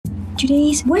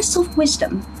Today's words of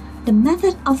wisdom, the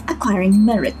method of acquiring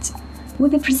merit, will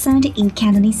be presented in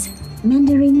Cantonese,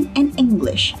 Mandarin, and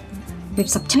English, with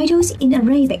subtitles in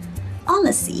Arabic,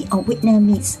 Aussie or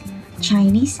Vietnamese,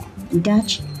 Chinese,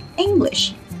 Dutch,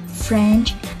 English,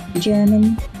 French,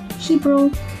 German, Hebrew,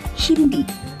 Hindi,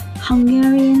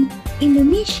 Hungarian,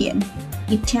 Indonesian,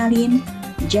 Italian,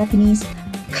 Japanese,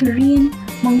 Korean,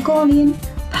 Mongolian,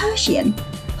 Persian,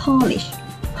 Polish,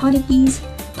 Portuguese,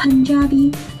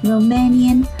 Punjabi,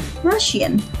 Romanian,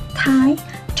 Russian, Thai,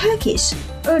 Turkish,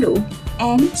 Urdu,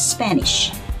 and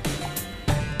Spanish.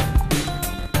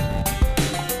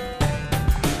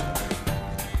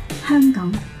 香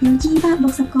港由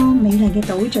260個美麗嘅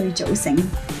島嶼組成，呢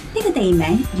個地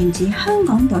名源自香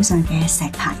港島上嘅石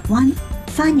排灣，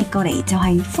翻譯過嚟就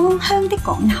係芳香的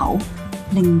港口。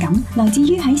靈感來自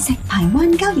於喺石排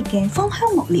灣交易嘅芳香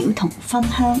木料同芬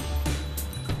香。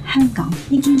香港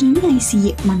亦以演藝事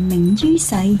業聞名於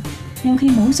世，尤其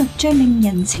武術最令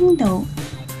人稱道。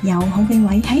有好幾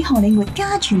位喺荷里活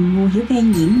家傳戶曉嘅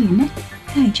演員呢，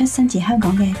都係出身自香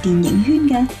港嘅電影圈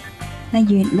㗎，例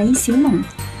如李小龍、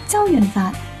周潤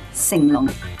發、成龍、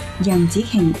楊紫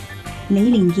瓊、李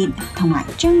連杰同埋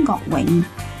張國榮。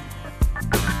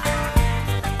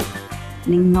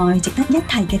另外值得一提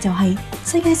嘅就係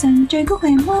世界上最高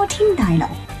嘅摩天大樓，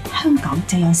香港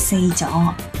就有4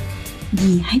座。而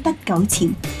喺不久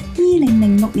前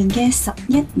，2006年嘅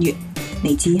11月，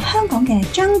嚟自香港嘅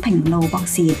張平路博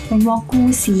士榮獲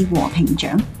故事和平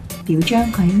獎，表彰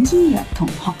佢喺醫藥同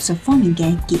學術方面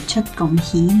嘅傑出貢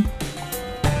獻。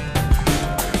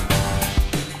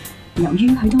由於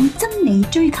許多真理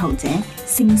追求者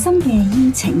誠心嘅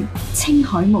邀請，青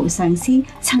海無上師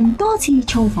曾多次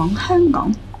造訪香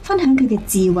港，分享佢嘅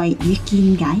智慧與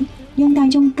見解，讓大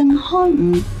眾更開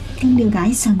悟、更了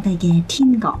解上帝嘅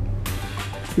天國。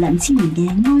2000年嘅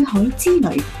愛海之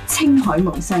旅，青海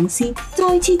無上師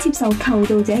再次接受求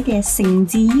道者嘅誠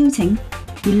摯邀請，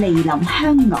而莅臨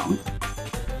香港。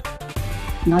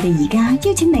我哋而家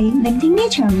邀請你聆聽呢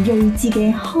場睿智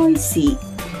嘅開示，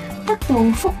得到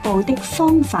福報的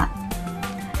方法。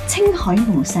青海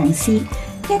無上師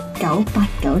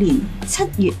1989年7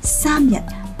月3日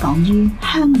講於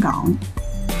香港。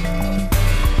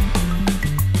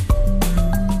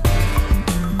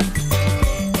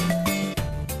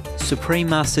Supreme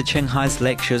Master Ching Hai's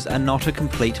lectures are not a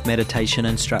complete meditation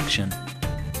instruction.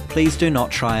 Please do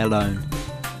not try alone.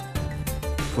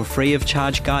 For free of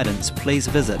charge guidance, please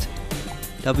visit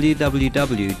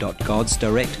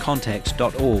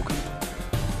www.godsdirectcontact.org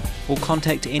or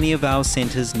contact any of our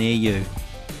centers near you.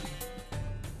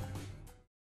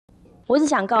 我只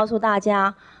想告诉大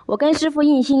家，我跟师父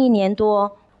印心1年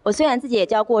多，我虽然自己也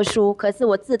教过书，可是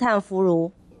我自叹弗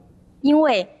如，因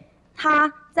为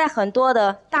他在很多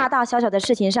的大大小小的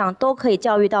事情上都可以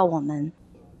教育到我们。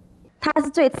他是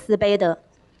最慈悲的，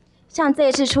像这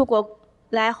一次出国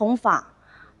来弘法，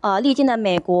历经了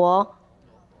美国、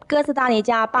哥斯达黎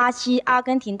加、巴西、阿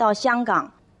根廷到香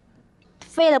港，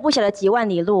飞了不晓得几万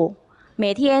里路，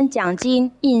每天讲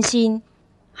经、印心，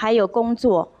还有工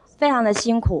作，非常的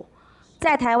辛苦。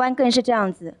在台湾更是这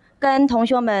样子，跟同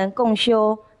学们共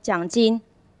修、讲经，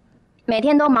每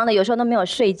天都忙得有时候都没有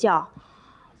睡觉。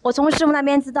我从师父那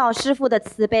边知道师父的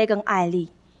慈悲跟爱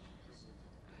力，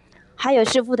还有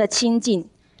师父的亲近。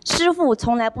师父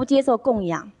从来不接受供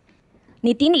养，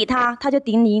你顶礼他，他就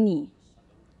顶礼你，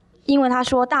因为他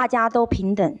说大家都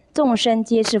平等，众生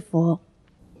皆是佛。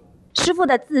师父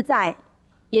的自在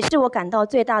也是我感到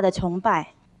最大的崇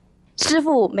拜。师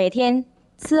父每天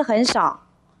吃很少，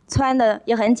穿的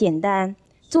也很简单，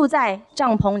住在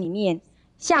帐篷里面，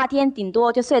夏天顶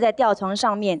多就睡在吊床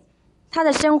上面。他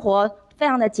的生活非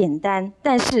常的简单，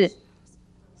但是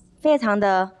非常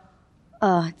的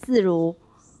自如。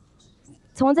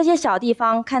从这些小地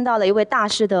方看到了一位大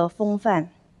师的风范，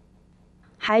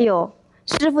还有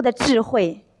师父的智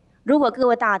慧。如果各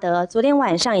位大德昨天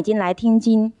晚上已经来听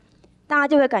经，大家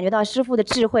就会感觉到师父的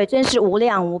智慧真是无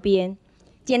量无边。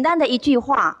简单的一句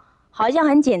话，好像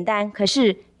很简单，可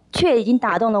是却已经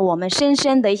打动了我们深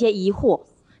深的一些疑惑，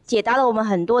解答了我们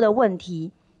很多的问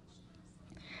题。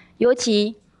尤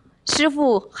其师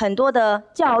父很多的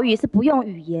教育是不用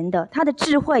语言的，他的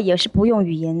智慧也是不用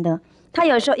语言的。他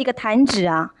有时候一个弹指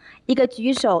啊，一个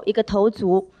举手，一个投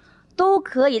足，都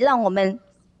可以让我们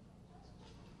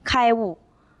开悟。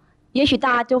也许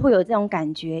大家就会有这种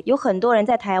感觉，有很多人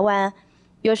在台湾，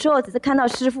有时候只是看到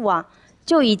师父啊，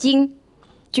就已经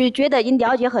觉得已经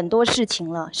了解很多事情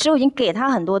了，师父已经给他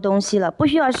很多东西了，不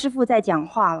需要师父再讲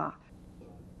话了。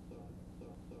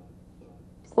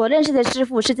我认识的师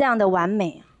父是这样的完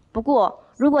美，不过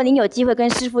如果您有机会跟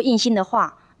师父印心的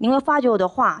话，您会发觉我的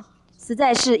话实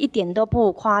在是一点都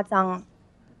不夸张。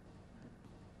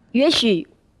也许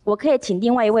我可以请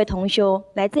另外一位同修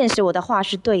来证实我的话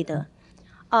是对的。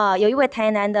有一位台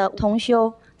南的同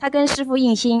修，他跟师父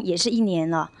印心也是1年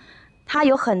了，他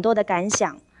有很多的感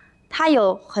想，他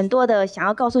有很多的想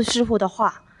要告诉师父的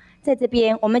话。在这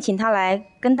边，我们请他来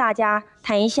跟大家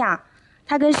谈一下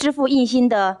他跟师父印心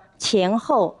的前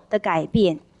后的改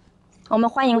变。我们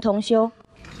欢迎同修。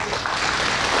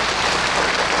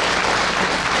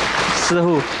师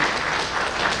父，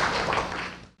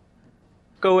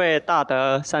各位大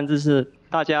德善知识，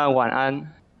大家晚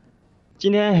安。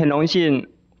今天很荣幸，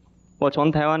我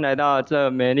从台湾来到这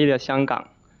美丽的香港，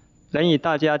能与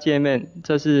大家见面，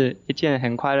这是一件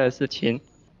很快乐的事情。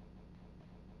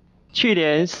去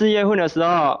年4月份的时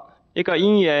候，一个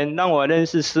因缘让我认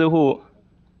识师父。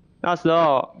那时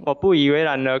候我不以为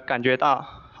然的感觉到，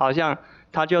好像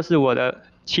他就是我的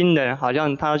亲人，好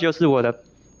像他就是我的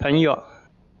朋友。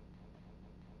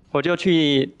我就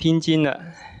去听经了。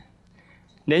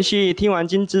连续听完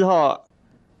经之后，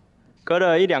隔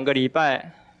了1-2个礼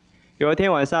拜，有一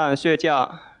天晚上睡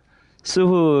觉，师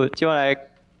父就来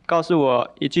告诉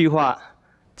我一句话，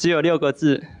只有6个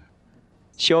字：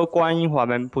修观音法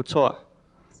门不错。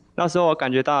那时候我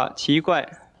感觉到奇怪，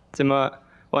怎么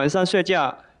晚上睡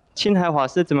觉，青海法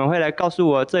师怎么会来告诉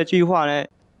我这句话呢？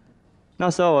那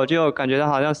时候我就感觉到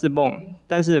好像是梦，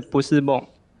但是不是梦，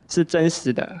是真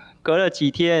实的。隔了几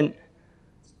天，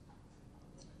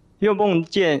又梦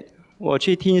见我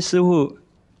去听师父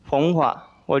弘法，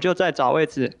我就在找位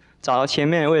置，找到前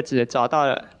面的位置，找到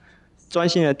了，专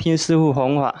心的听师父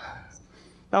弘法。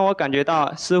让我感觉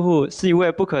到师父是一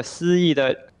位不可思议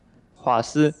的法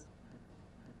师。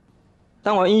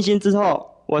当我印心之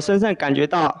后，我深深感觉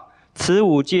到持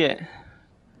5戒，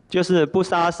就是不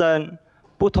杀生、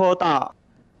不偷盗、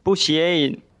不邪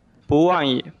淫、不妄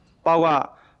语，包括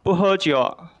不喝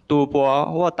酒、赌博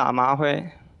或打麻灰。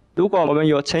如果我们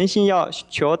有诚心要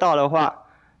求道的话，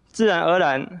自然而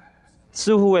然，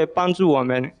师父会帮助我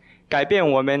们改变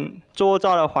我们周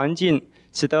遭的环境，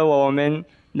使得我们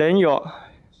能有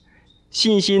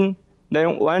信心，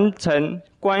能完成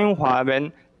观音法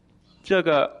门这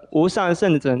个无上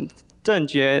甚正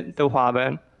觉的法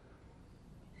门。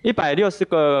160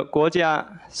个国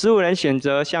家，师父能选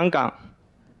择香港，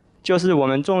就是我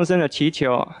们众生的祈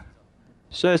求。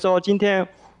所以说，今天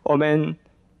我们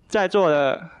在座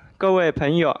的各位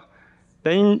朋友，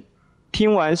能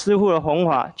听完师父的弘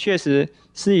法，确实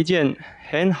是一件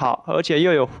很好，而且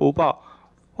又有福报。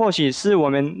或许是我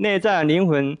们内在的灵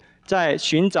魂在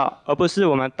寻找，而不是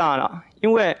我们大脑。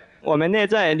因为我们内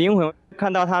在的灵魂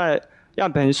看到他的样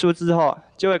本书之后，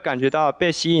就会感觉到被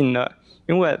吸引了。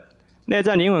因为内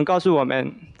在灵魂告诉我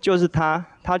们，就是他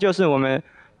就是我们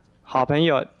好朋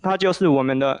友，他就是我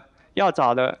们的要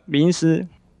找的名师。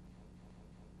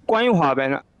观音法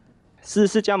门是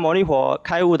释迦牟尼佛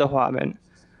开悟的法门，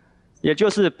也就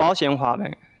是保险法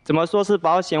门。怎么说是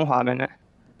保险法门呢？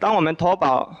当我们投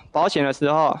保险的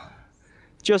时候，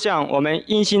就像我们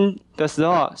印心的时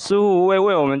候，师父会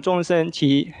为我们众生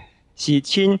洗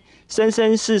清生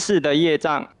生世世的业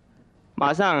障，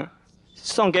马上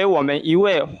送给我们一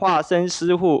位化身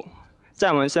师父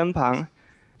在我们身旁。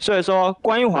所以说，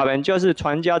观音法门就是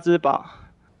传家之宝。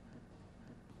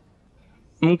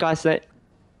该塞，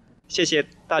谢谢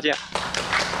大家。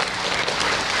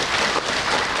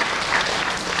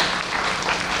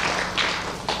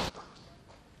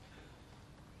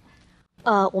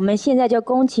我们现在就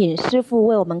恭请师父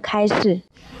为我们开示。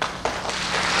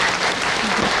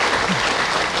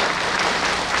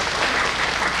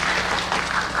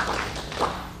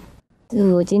师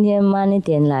父今天慢一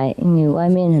点来，因为外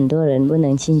面很多人不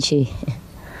能进去，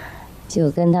就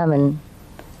跟他们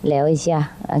聊一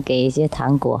下，给一些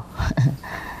糖果，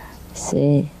所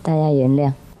以大家原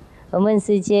谅。我们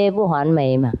世界不完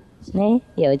美嘛，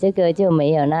有这个就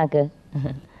没有那个。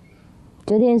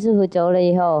昨天师父走了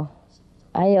以后，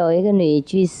还有一个女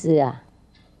居士啊，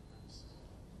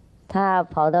她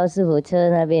跑到师父车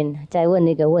那边再问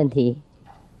一个问题。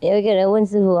有一个人问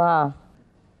师父啊，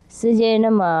世界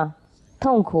那么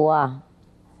痛苦啊，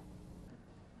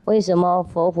为什么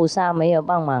佛菩萨没有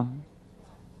帮忙？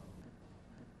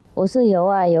我说有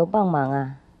啊，有帮忙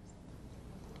啊，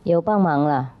有帮忙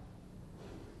了。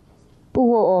不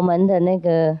过我们的那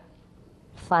个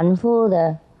凡夫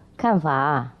的看法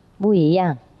啊不一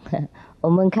样，我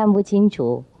们看不清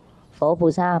楚佛菩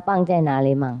萨帮在哪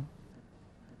里忙。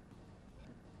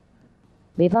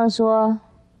比方说，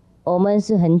我们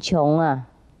是很穷啊，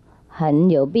很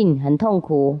有病，很痛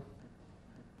苦。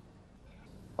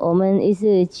我们一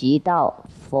直祈祷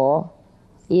佛、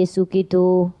耶稣基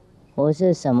督，或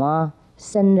是什么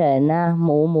圣人啊、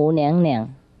母娘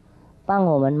娘，帮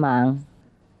我们忙。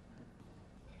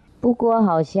不过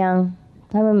好像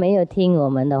他们没有听我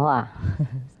们的话，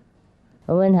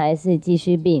我们还是继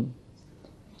续病，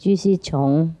继续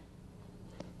穷，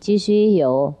继续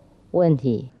有问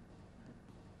题。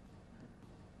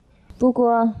不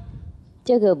过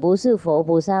这个不是佛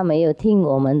菩萨没有听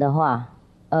我们的话，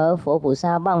而佛菩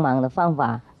萨帮忙的方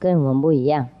法跟我们不一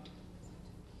样。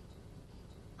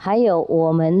还有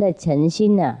我们的诚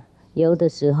心啊，有的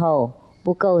时候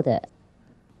不够的。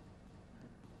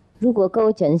如果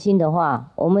够诚心的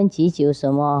话，我们祈求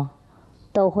什么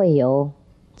都会有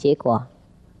结果。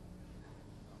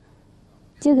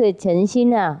这个诚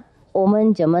心啊，我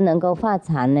们怎么能够发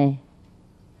展呢？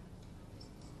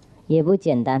也不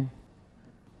简单。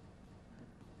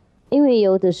因为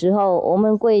有的时候我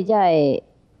们跪在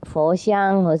佛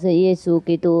像或是耶稣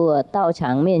基督道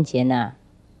场面前啊，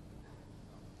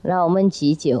让我们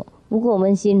祈求，不过我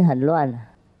们心很乱，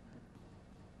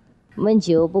我们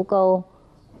求不够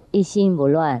一心不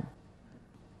乱，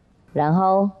然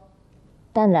后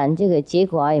当然这个结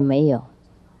果也没有，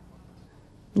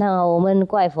那我们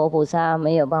怪佛菩萨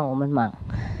没有帮我们忙，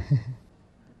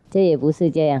这也不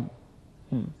是这样。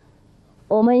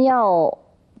我们要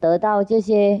得到这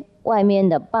些外面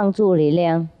的帮助力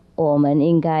量，我们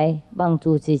应该帮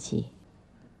助自己。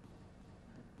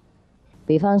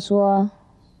比方说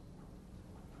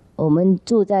我们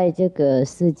住在这个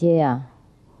世界啊，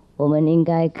我们应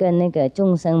该跟那个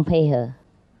众生配合。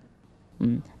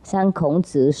像孔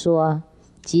子说，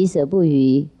己所不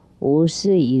欲，勿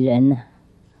施于人啊。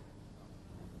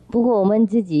不过我们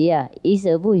自己呀，己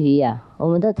所不欲呀，我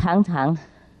们都常常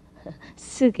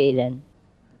施给人。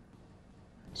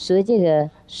所以这个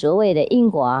所谓的因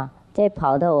果啊，再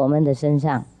跑到我们的身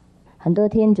上。很多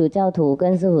天主教徒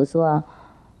跟师父说，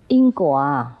因果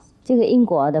啊，这个因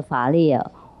果的法律啊，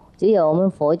只有我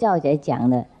们佛教才讲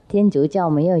的，天主教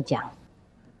没有讲。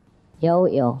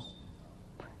有，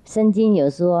圣经有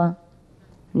说，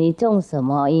你种什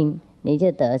么因，你就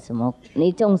得什么；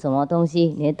你种什么东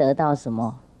西，你得到什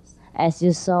么。As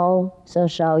you sow, so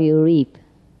shall you reap。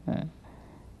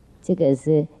这个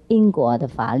是因果的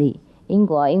法律。因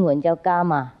果英文叫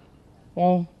karma，cause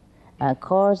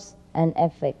and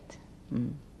effect。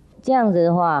这样子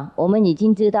的话，我们已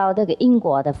经知道这个因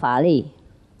果的法律，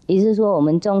也就是说我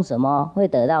们种什么会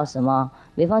得到什么。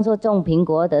比方说种苹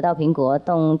果得到苹果，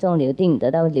种柳丁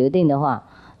得到柳丁的话，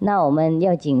那我们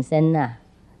要谨慎啊，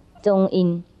种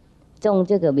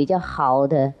这个比较好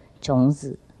的种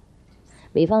子。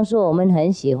比方说我们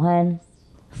很喜欢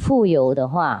富有的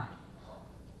话，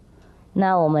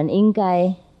那我们应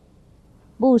该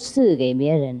布施给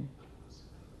别人，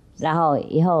然后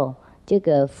以后这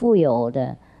个富有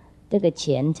的这个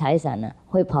钱财产呢，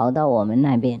会跑到我们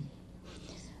那边。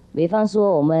比方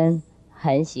说我们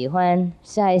很喜欢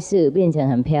下一世变成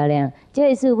很漂亮，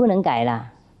这一世不能改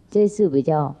啦，这一世比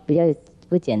较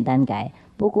不简单改，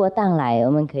不过当来我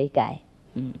们可以改。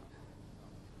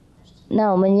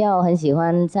那我们要很喜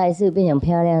欢下一世变成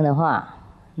漂亮的话，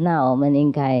那我们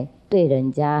应该对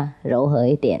人家柔和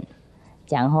一点，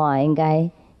讲话应该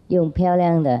用漂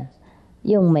亮的、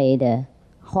用美的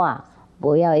话，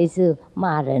不要一直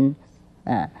骂人，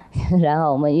然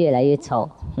后我们越来越丑。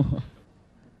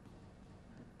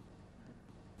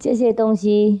这些东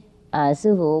西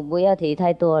师父不要提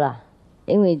太多了，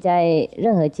因为在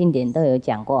任何经典都有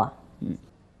讲过。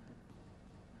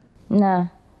那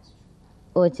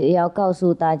我只要告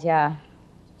诉大家，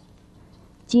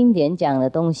经典讲的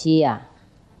东西呀，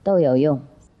都有用。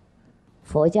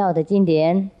佛教的经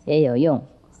典也有用，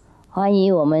欢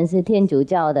迎我们是天主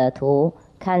教的徒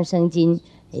看圣经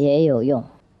也有用。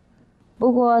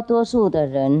不过多数的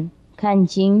人看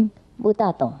经不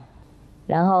大懂，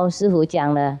然后师父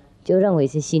讲了就认为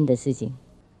是新的事情。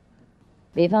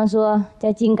比方说在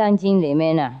《金刚经》里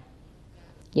面啊，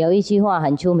有一句话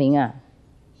很出名啊，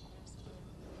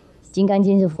《金刚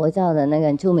经》是佛教的那个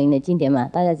很出名的经典嘛，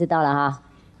大家知道了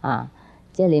哈。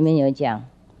这里面有讲，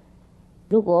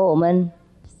如果我们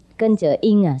跟着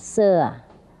音色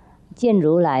见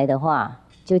如来的话，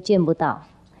就见不到，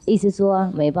意思说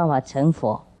没办法成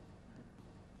佛。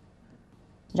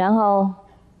然后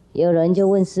有人就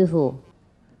问师父，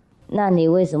那你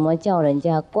为什么叫人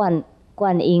家观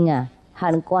音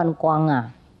和观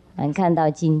光看到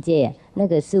境界，那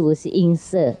个是不是音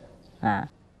色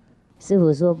师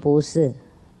父说不是，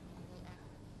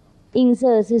音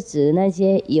色是指那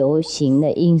些有形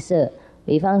的音色，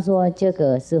比方说这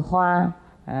个是花，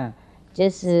这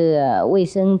是卫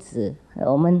生纸，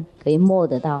我们可以摸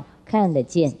得到、看得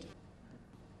见，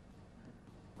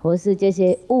或是这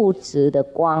些物质的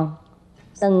光，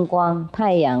灯光、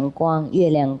太阳光、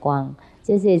月亮光，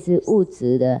这些是物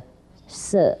质的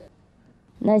色。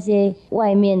那些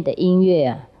外面的音乐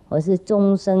啊，或是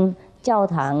钟声、教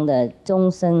堂的钟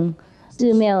声、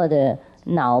寺庙的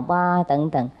喇叭等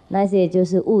等，那些就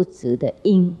是物质的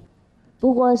音。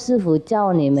不过师父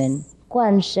教你们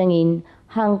观声音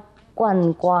和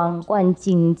观光、观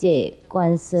境界、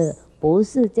观色，不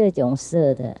是这种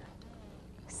色的，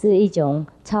是一种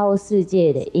超世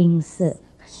界的音色。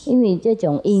因为这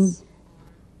种音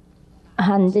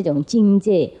和这种境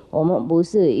界，我们不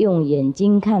是用眼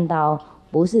睛看到，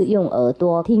不是用耳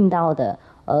朵听到的，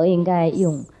而应该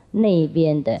用内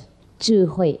边的智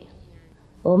慧。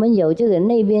我们有这个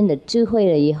内边的智慧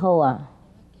了以后啊，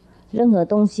任何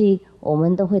东西我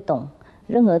们都会懂，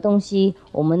任何东西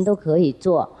我们都可以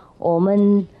做。我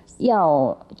们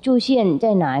要出现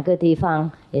在哪一个地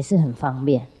方也是很方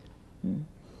便，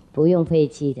不用飞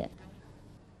机的。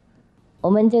我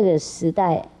们这个时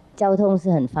代交通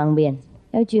是很方便，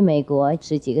要去美国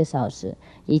10几个小时，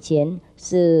以前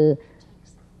是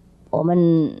我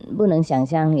们不能想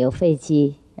象有飞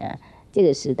机啊，这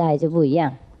个时代就不一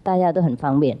样，大家都很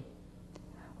方便。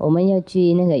我们要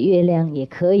去那个月亮也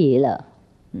可以了，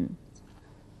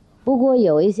不过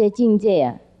有一些境界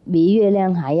啊，比月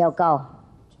亮还要高，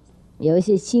有一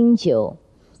些星球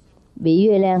比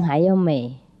月亮还要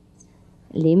美，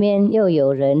里面又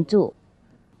有人住，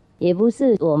也不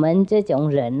是我们这种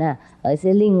人啊，而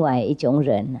是另外一种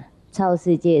人啊，超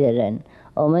世界的人。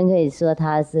我们可以说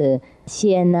他是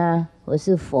仙啊，或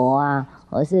是佛啊，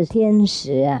或是天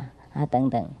使啊等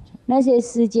等。那些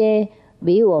世界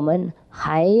比我们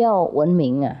还要文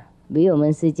明啊，比我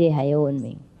们世界还要文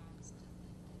明。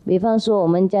比方说我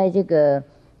们在这个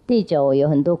地球有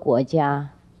很多国家，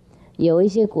有一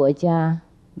些国家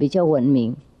比较文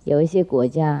明，有一些国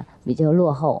家比较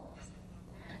落后，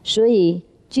所以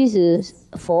即使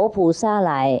佛菩萨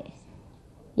来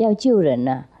要救人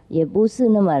啊，也不是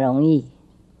那么容易。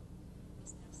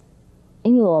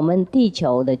因为我们地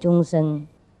球的众生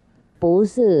不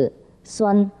是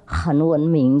算很文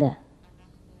明的。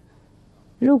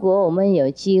如果我们有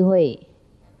机会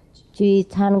去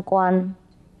参观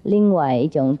另外一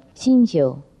种星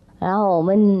球，然后我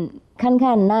们看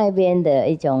看那边的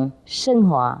一种生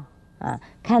活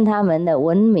看他们的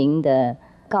文明的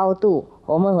高度，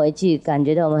我们回去感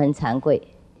觉到我们很惭愧，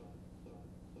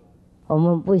我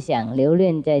们不想留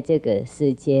恋在这个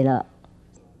世界了。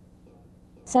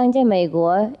像在美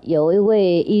国有一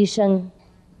位医生，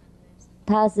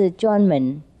他是专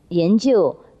门研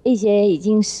究一些已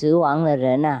经死亡的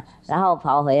人然后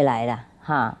跑回来了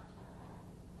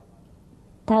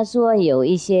他说有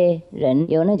一些人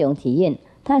有那种体验，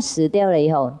他死掉了以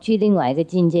后去另外一个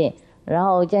境界，然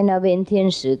后在那边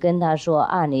天使跟他说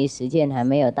你时间还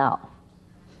没有到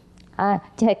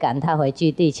再赶他回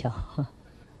去地球。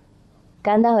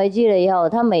赶他回去了以后，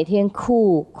他每天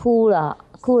哭了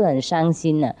很伤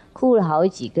心哭了好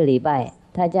几个礼拜。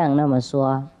他这样那么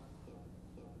说，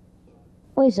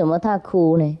为什么他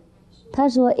哭呢？他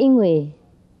说因为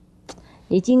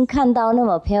已经看到那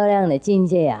么漂亮的境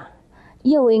界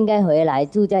又应该回来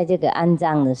住在这个肮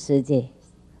脏的世界，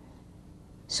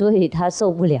所以他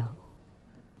受不了。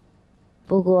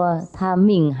不过他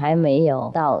命还没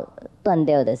有到断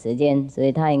掉的时间，所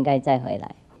以他应该再回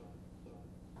来。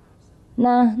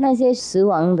那些死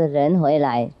亡的人回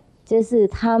来，就是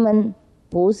他们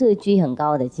不是居很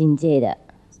高的境界的，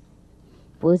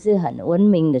不是很文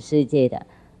明的世界的，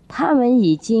他们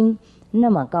已经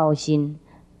那么高兴，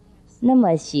那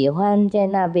么喜欢在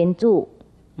那边住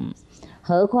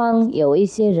何况有一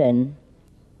些人，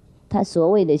他所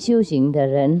谓的修行的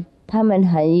人，他们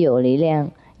很有力量，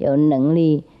有能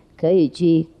力，可以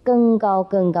去更高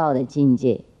的境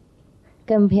界，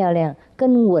更漂亮，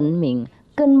更文明，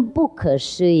更不可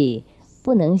思议，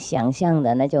不能想象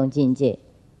的那种境界。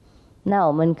那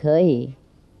我们可以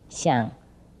想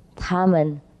他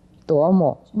们多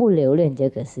么不留恋这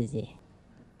个世界。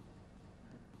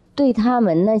对他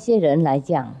们那些人来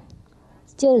讲，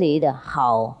这里的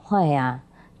好坏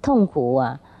痛苦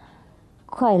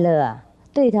快乐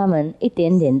对他们一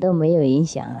点点都没有影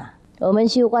响我们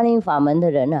修观音法门的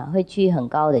人会去很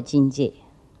高的境界，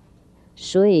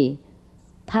所以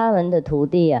他们的徒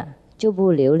弟就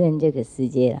不留恋这个世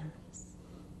界了，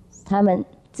他们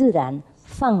自然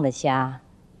放得下，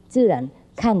自然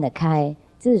看得开，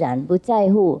自然不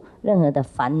在乎任何的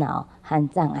烦恼和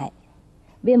障碍，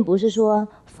并不是说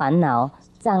烦恼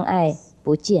障碍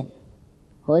不见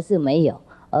或是没有，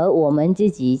而我们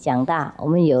自己长大，我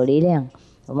们有力量，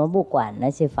我们不管那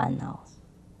些烦恼。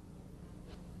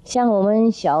像我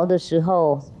们小的时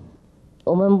候，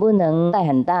我们不能带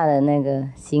很大的那个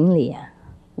行李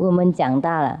我们长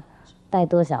大了带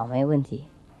多少没问题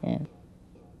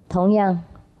同样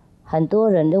很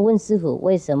多人都问师父，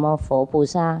为什么佛菩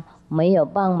萨没有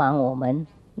帮忙我们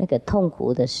那个痛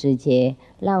苦的世界，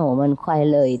让我们快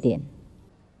乐一点？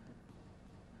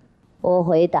我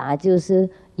回答就是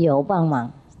有帮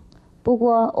忙，不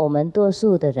过我们多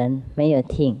数的人没有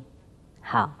听。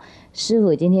好，师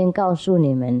父今天告诉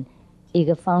你们一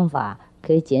个方法，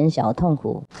可以减少痛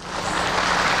苦。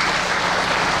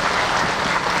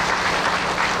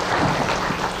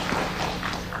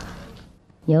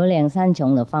有2、3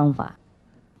种的方法，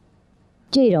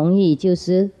最容易就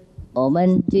是我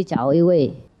们去找一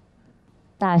位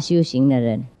大修行的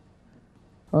人，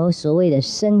所谓的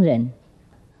僧人，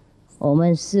我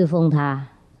们侍奉他，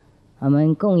我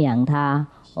们供养他，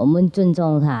我们尊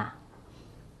重他，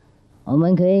我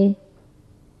们可以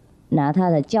拿他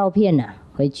的照片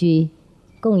回去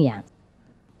供养。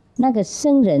那个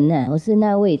僧人或是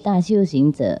那位大修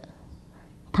行者，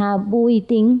他不一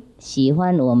定喜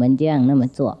欢我们这样那么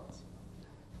做，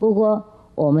不过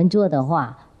我们做的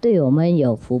话，对我们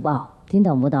有福报，听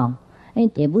懂不懂？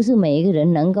也不是每一个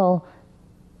人能够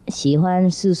喜欢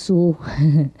诗书，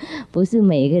不是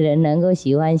每一个人能够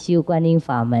喜欢修观音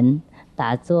法门、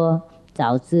打坐、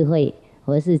找智慧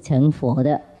或是成佛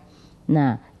的。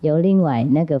那有另外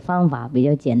那个方法比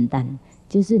较简单，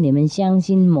就是你们相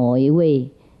信某一位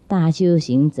大修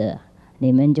行者，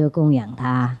你们就供养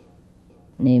他。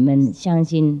你们相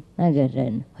信那个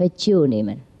人会救你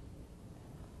们，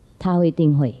他一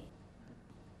定会。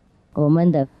我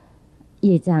们的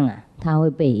业障他会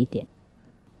背一点，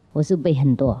我是背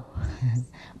很多。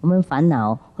我们烦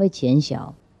恼会减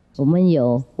小，我们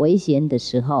有危险的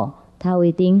时候，他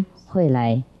一定会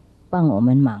来帮我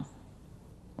们忙。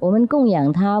我们供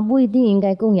养他不一定应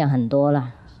该供养很多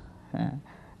啦，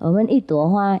我们一朵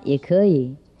花也可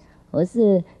以，或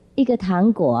是一个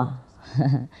糖果。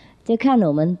就看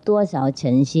我们多少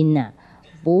诚心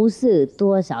不是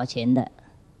多少钱的。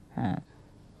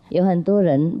有很多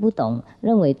人不懂，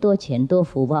认为多钱多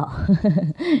福报，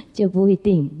就不一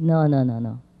定。No，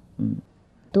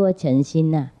 多诚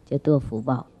心就多福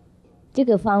报。这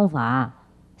个方法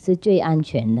是最安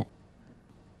全的。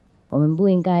我们不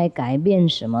应该改变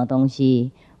什么东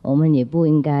西，我们也不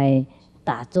应该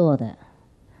打坐的。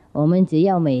我们只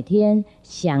要每天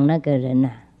想那个人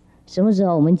什么时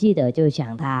候我们记得就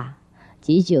想他，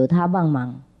祈求他帮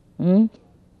忙。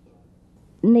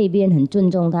那边很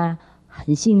尊重他，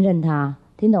很信任他，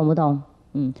听懂不懂？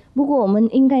不过我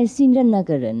们应该信任那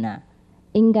个人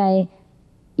应该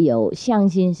有相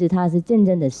信他是真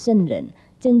正的圣人，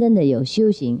真正的有修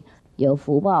行、有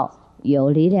福报、有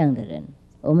力量的人，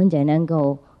我们才能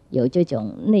够有这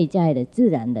种内在的自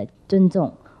然的尊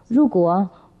重。如果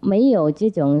没有这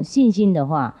种信心的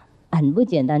话，很不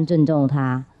简单尊重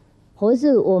他。或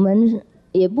是我们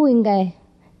也不应该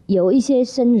有一些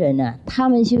僧人他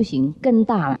们修行更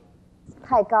大了，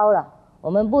太高了，我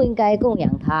们不应该供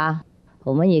养他，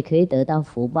我们也可以得到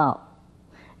福报。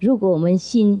如果我们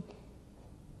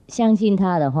相信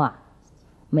他的话，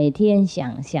每天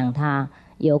想他，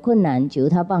有困难求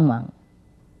他帮忙，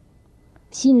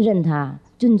信任他，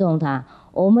尊重他，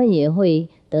我们也会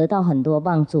得到很多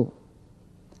帮助。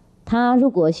他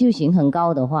如果修行很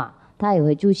高的话，他也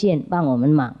会出现帮我们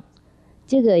忙。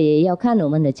这个也要看我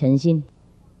们的诚心，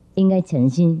应该诚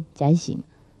心才行。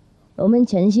我们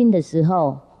诚心的时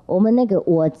候，我们那个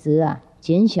我执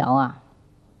减小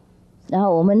然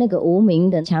后我们那个无明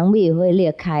的墙壁会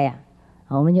裂开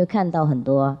我们就看到很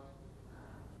多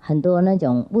那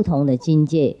种不同的境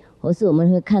界，或是我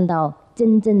们会看到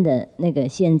真正的那个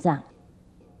现象。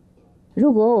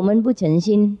如果我们不诚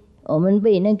心，我们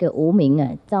被那个无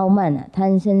明傲慢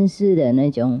贪嗔痴的那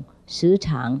种时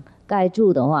常盖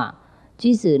住的话，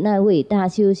即使那位大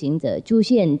修行者出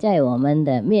现在我们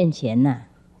的面前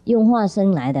用化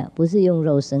身来的，不是用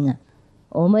肉身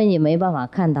我们也没办法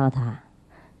看到他，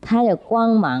他的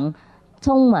光芒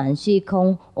充满虚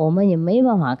空，我们也没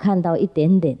办法看到一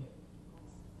点点。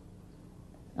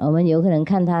我们有可能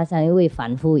看他像一位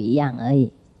凡夫一样而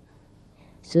已，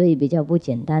所以比较不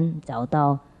简单找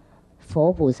到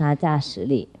佛菩萨加实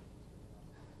力。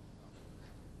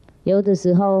有的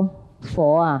时候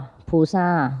佛菩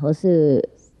萨或是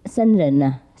圣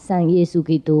人像耶稣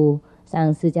基督、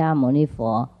像释迦牟尼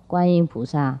佛、观音菩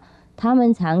萨，他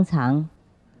们常常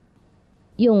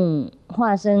用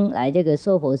化身来这个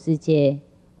娑婆世界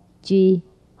去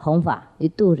弘法去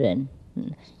度人。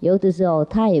有的时候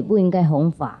他也不应该弘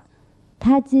法，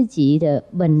他自己的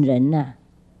本人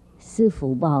是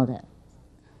福报的，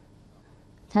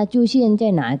他出现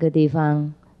在哪一个地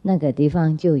方，那个地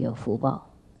方就有福报，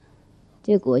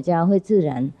这个国家会自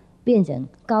然变成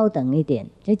高等一点，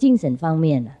在精神方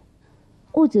面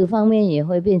物质方面也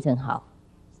会变成好。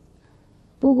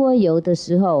不过有的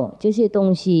时候这些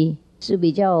东西是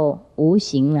比较无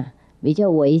形啊，比较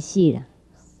维系的，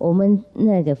我们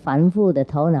那个凡夫的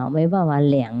头脑没办法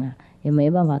量啊，也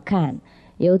没办法看。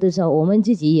有的时候我们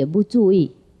自己也不注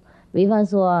意，比方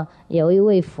说有一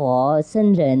位佛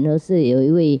圣人，或是有一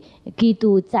位基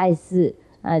督在世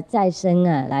再生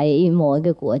来某一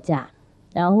个国家，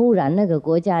然后忽然那个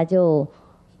国家就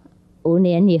5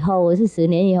年以后或是10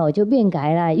年以后就变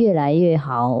改了，越来越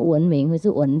好，文明或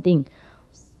是稳定，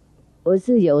或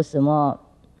是有什么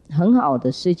很好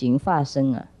的事情发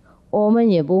生我们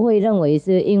也不会认为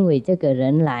是因为这个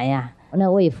人来那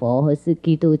位佛或是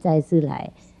基督在世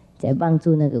来在帮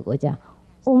助那个国家，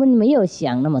我们没有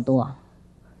想那么多，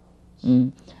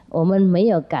我们没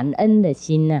有感恩的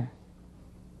心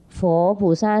佛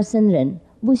菩萨圣人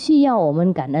不需要我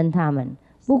们感恩他们，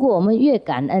不过我们越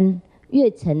感恩，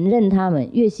越承认他们，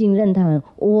越信任他们，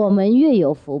我们越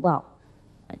有福报。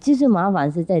其实麻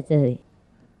烦是在这里。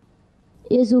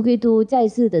耶稣基督在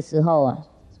世的时候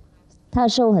他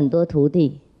收很多徒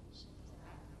弟，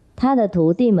他的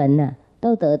徒弟们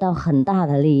都得到很大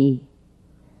的利益，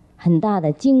很大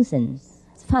的精神，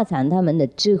发展他们的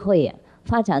智慧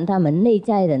发展他们内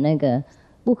在的那个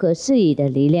不可思议的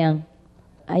力量，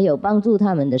还有帮助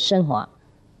他们的生活。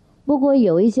不过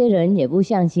有一些人也不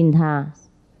相信他，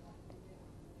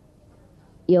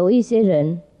有一些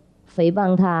人诽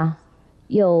谤他，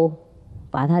又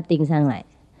把他盯上来，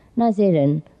那些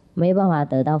人没办法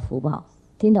得到福报。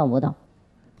听懂不懂？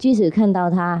即使看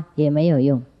到他也没有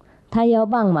用，他要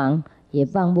帮忙也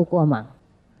帮不过忙，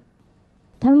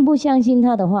他们不相信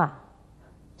他的话，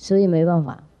所以没办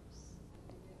法。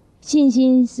信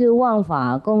心是万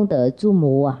法功德之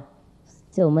母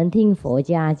就我们听佛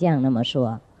家这样那么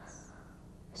说，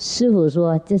师父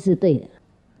说这是对的。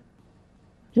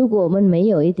如果我们没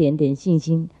有一点点信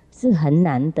心，是很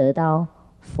难得到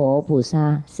佛菩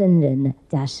萨圣人的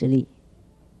加持力。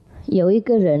有一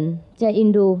个人在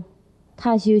印度，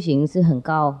他修行是很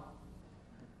高，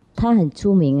他很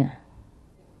出名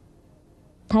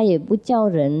他也不教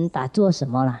人打坐什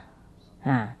么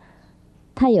啦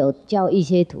他有教一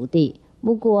些徒弟，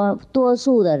不过多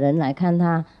数的人来看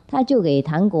他，他就给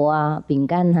糖果饼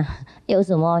干有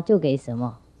什么就给什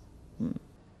么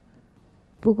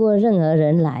不过任何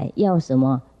人来要什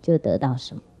么就得到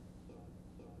什么。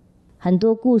很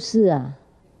多故事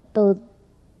都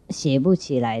写不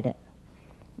起来的。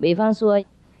比方说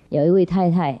有一位太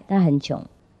太，她很穷，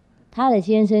她的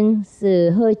先生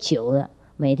是喝酒的，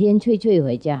每天醉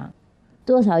回家，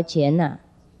多少钱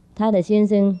她的先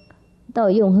生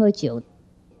都用喝酒，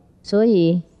所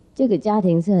以这个家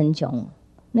庭是很穷。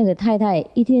那个太太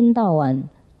一天到晚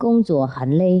工作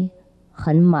很累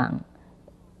很忙，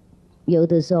有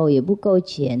的时候也不够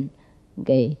钱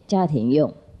给家庭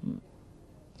用。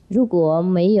如果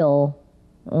没有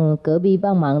隔壁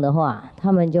帮忙的话，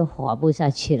他们就活不下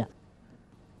去了。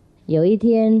有一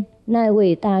天，那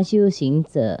位大修行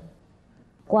者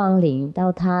光临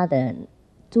到他的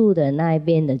住的那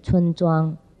边的村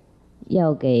庄，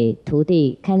要给徒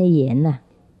弟看一眼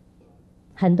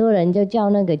很多人就叫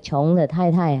那个穷的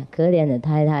太太可怜的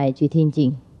太太去听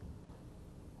经。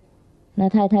那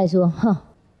太太说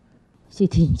去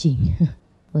听经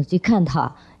我去看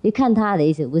他，一看他的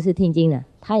意思不是听经了，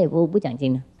他也不讲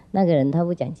经了。那个人他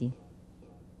不讲经，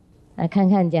看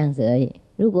看这样子而已。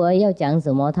如果要讲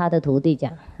什么，他的徒弟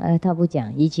讲，他不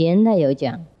讲。以前他有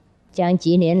讲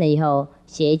几年了以后，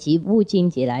写几部经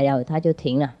起来了，他就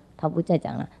停了，他不再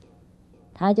讲了，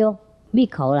他就闭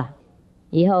口了。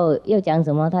以后要讲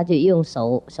什么，他就用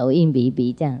手印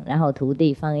笔这样，然后徒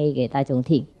弟翻译给大众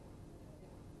听。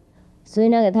所以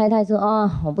那个太太说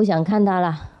我不想看他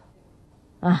了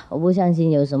我不相信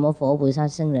有什么佛菩萨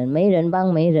圣人，没人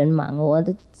帮没人忙，我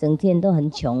的整天都很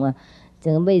穷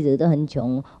整个辈子都很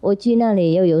穷，我去那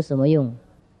里又有什么用？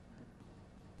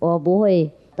我不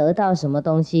会得到什么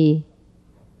东西，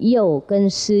又跟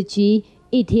失去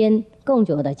一天共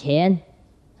久的钱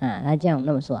他这样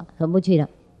那么说不去了。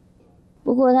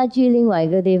不过他去另外一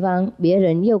个地方，别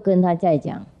人又跟他再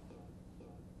讲，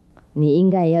你应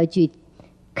该要去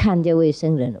看这位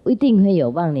圣人，一定会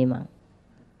有帮你忙。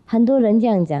很多人这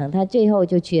样讲，他最后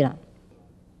就去了。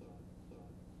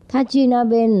他去那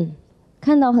边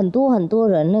看到很多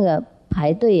人那个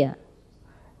排队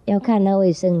要看那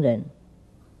位圣人。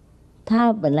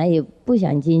他本来也不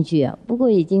想进去不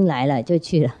过已经来了就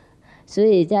去了，所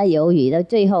以在犹豫到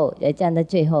最后也站在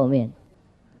最后面。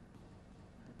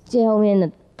最后面呢，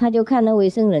他就看那位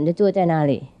圣人就坐在那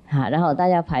里然后大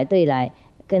家排队来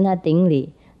跟他顶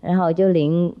礼，然后就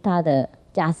领他的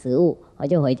加食物，我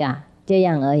就回家，这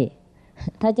样而已。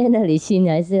他在那里心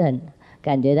还是很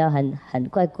感觉到很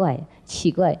怪怪奇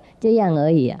怪，这样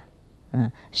而已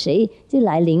谁就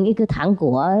来领一个糖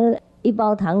果，一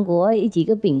包糖果，几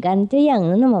个饼干，这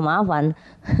样那么麻烦。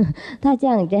他这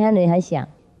样你还想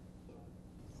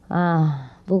啊？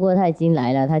不过他已经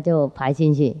来了，他就排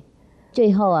进去。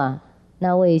最后啊，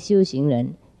那位修行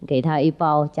人给他一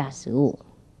包假食物，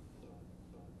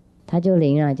他就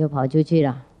领了，就跑出去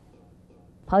了。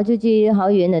跑出去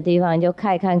好远的地方就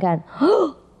看，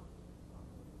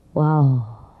哇哦，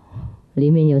里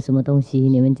面有什么东西？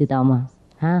你们知道吗？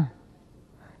啊，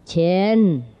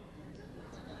钱。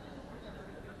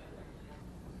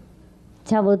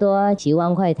差不多几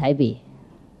万块台币。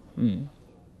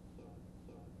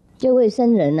这位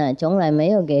僧人呢，从来没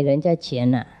有给人家钱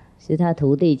呢，是他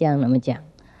徒弟这样那么讲。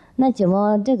那怎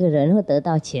么这个人会得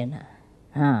到钱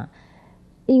呢？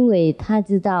因为他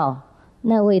知道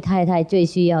那位太太最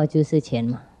需要就是钱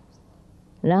嘛，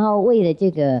然后为了这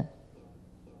个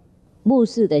布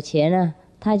施的钱呢，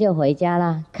他就回家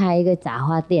了，开一个杂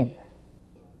货店，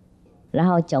然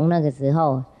后从那个时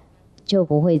候就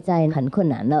不会再很困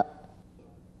难了。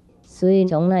所以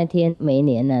从那天每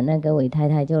年呢，那个韦太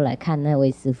太就来看那位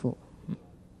师父。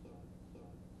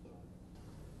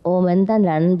我们当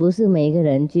然不是每个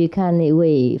人去看一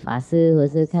位法师或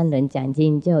是看人讲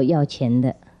经就要钱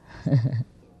的，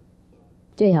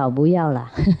最好不要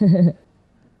啦。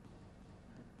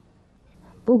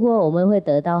不过我们会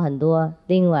得到很多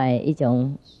另外一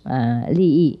种利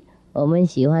益。我们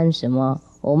喜欢什么，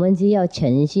我们只要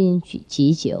诚心去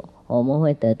祈求，我们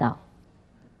会得到。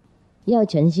要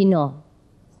诚心哦，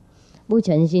不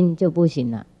诚心就不行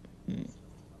了。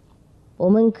我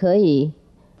们可以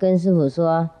跟师父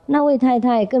说，那位太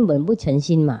太根本不诚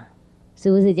心嘛，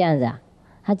是不是这样子啊？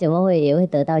她怎么也会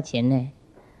得到钱呢？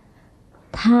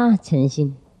她诚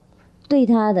心，对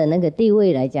她的那个地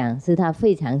位来讲，是她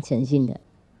非常诚心的。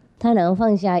她能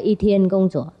放下一天工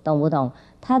作，懂不懂？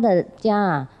她的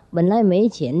家本来没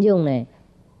钱用呢，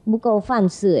不够饭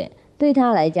吃对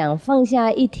她来讲，放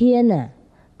下一天呢，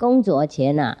工作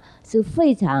钱是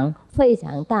非常非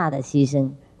常大的牺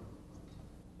牲。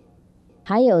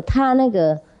还有他那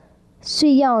个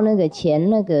需要那个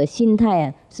钱那个心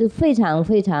态是非常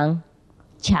非常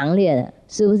强烈的，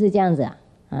是不是这样子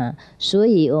所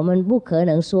以我们不可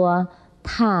能说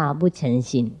他不诚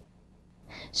心。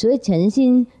所以诚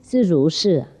心是如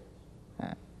是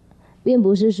并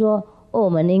不是说我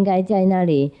们应该在那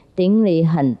里顶礼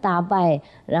很大拜，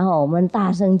然后我们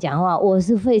大声讲话，我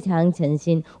是非常诚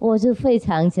心，我是非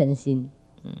常诚心。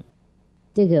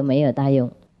这个没有大用。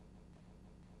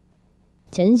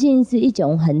诚心是一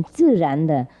种很自然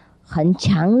的、很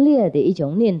强烈的一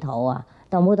种念头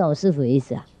懂不懂师父意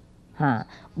思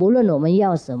无论我们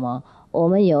要什么，我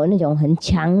们有那种很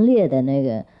强烈的那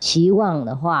个期望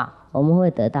的话，我们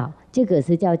会得到，这个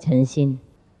是叫诚心，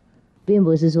并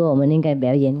不是说我们应该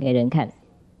表演给人看。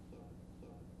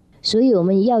所以我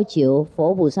们要求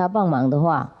佛菩萨帮忙的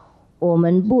话，我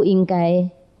们不应该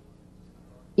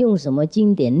用什么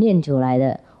经典念出来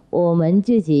的，我们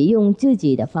自己用自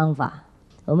己的方法。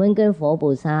我们跟佛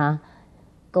菩萨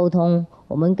沟通，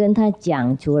我们跟他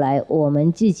讲出来我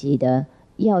们自己的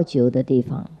要求的地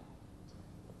方。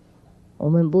我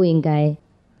们不应该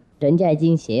人家已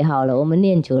经写好了，我们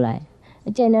念出来，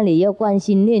在那里要惯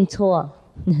心念错，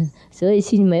所以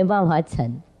心没办法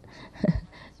成。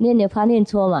念也怕念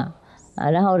错嘛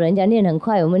然后人家念很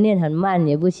快，我们念很慢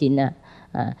也不行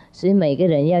所以每个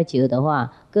人要求的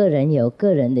话，个人有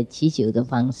个人的祈求的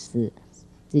方式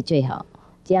是最好，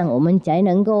这样我们才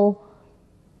能够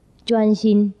专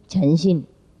心诚信。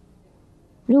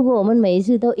如果我们每一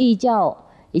次都依照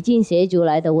已经写出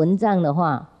来的文章的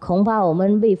话，恐怕我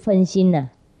们被分心了，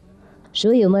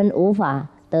所以我们无法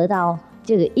得到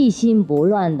这个一心不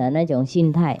乱的那种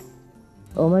心态，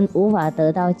我们无法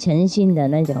得到诚信的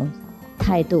那种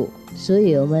态度，所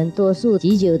以我们多数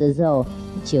祈求的时候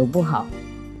求不好。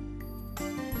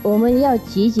我们要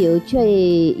祈求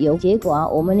却有结果，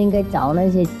我们应该找那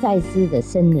些在世的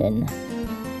僧人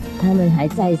他们还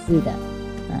在世的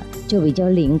就比较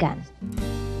灵感。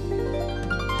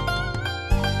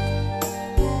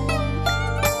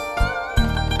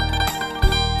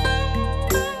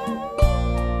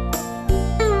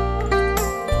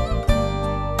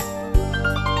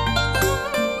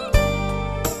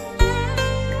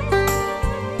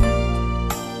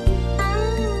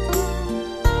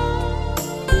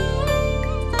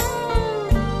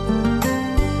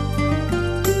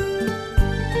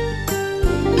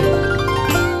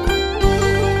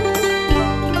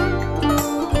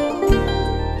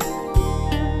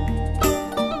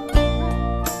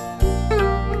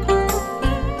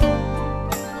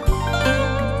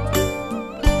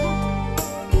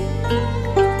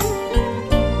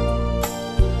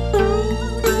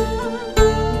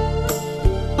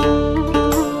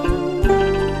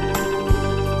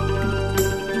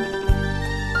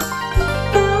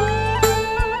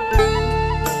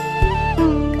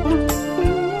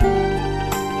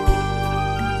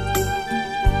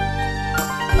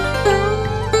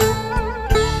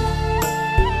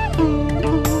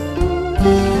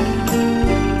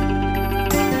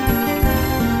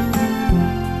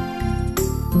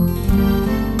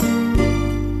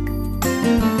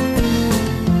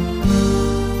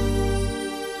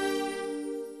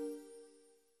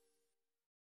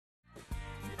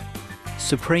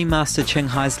Supreme Master Ching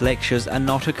Hai's lectures are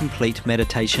not a complete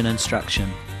meditation instruction.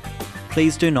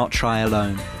 Please do not try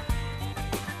alone.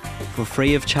 For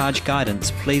free of charge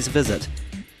guidance, please visit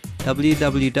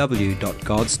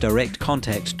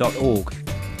www.godsdirectcontact.org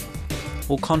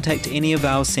or contact any of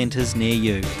our centres near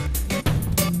you.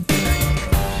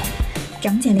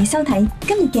 感謝你收睇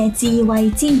今日嘅智慧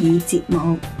之語節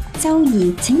目。周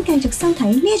二請繼續收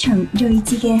睇呢一場睿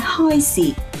智嘅開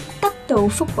示，得到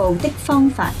福報的方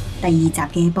法第2集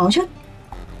嘅播出。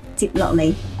接落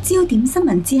嚟焦點新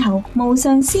聞之後，無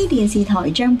上師電視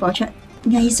台將播出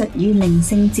藝術與靈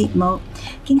性節目，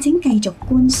敬請繼續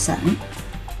觀賞。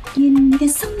願你嘅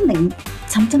心靈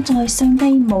沉浸在上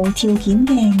帝無條件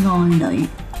嘅愛裏。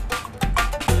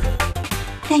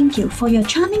Thank you for your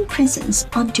charming presence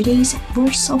on today's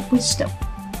Words of Wisdom.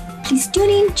 Please tune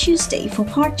in Tuesday for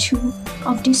part 2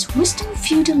 of this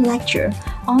wisdom-filled lecture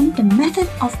on the method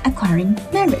of acquiring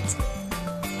merit.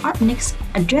 Up next,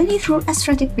 a journey through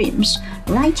aesthetic dreams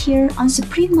right here on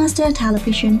Supreme Master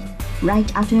Television, right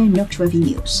after noteworthy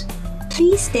news.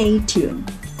 Please stay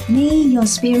tuned. May your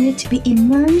spirit be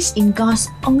immersed in God's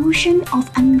ocean of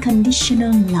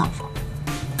unconditional love.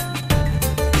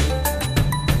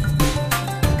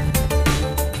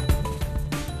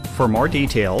 For more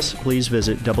details, please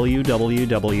visit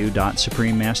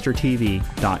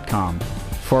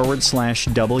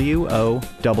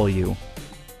www.suprememastertv.com/WOW